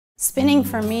Spinning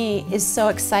for me is so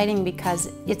exciting because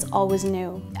it's always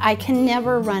new. I can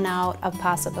never run out of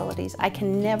possibilities. I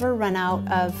can never run out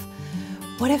of,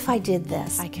 what if I did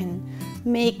this? I can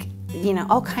make,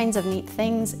 all kinds of neat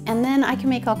things, and then I can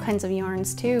make all kinds of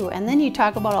yarns too. And then you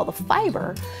talk about all the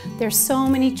fiber. There's so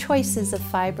many choices of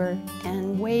fiber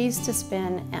and ways to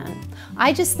spin, and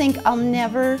I just think I'll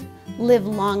never live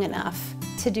long enough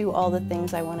to do all the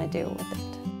things I want to do with it.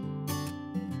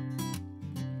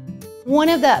 One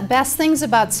of the best things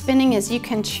about spinning is you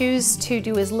can choose to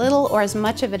do as little or as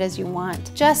much of it as you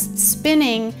want. Just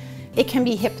spinning, it can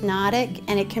be hypnotic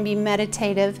and it can be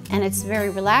meditative and it's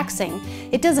very relaxing.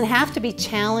 It doesn't have to be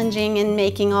challenging and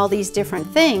making all these different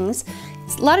things.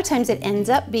 A lot of times it ends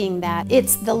up being that.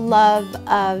 It's the love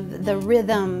of the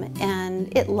rhythm,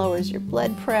 and it lowers your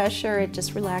blood pressure, it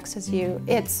just relaxes you.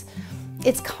 It's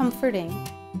comforting.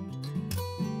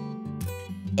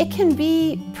 It can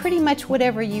be pretty much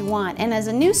whatever you want, and as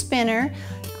a new spinner,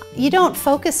 you don't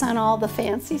focus on all the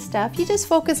fancy stuff, you just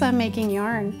focus on making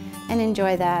yarn and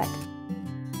enjoy that.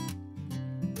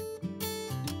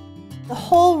 The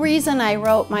whole reason I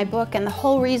wrote my book and the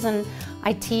whole reason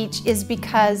I teach is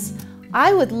because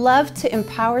I would love to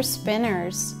empower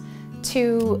spinners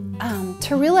to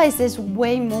realize there's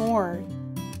way more.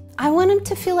 I want them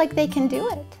to feel like they can do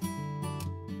it.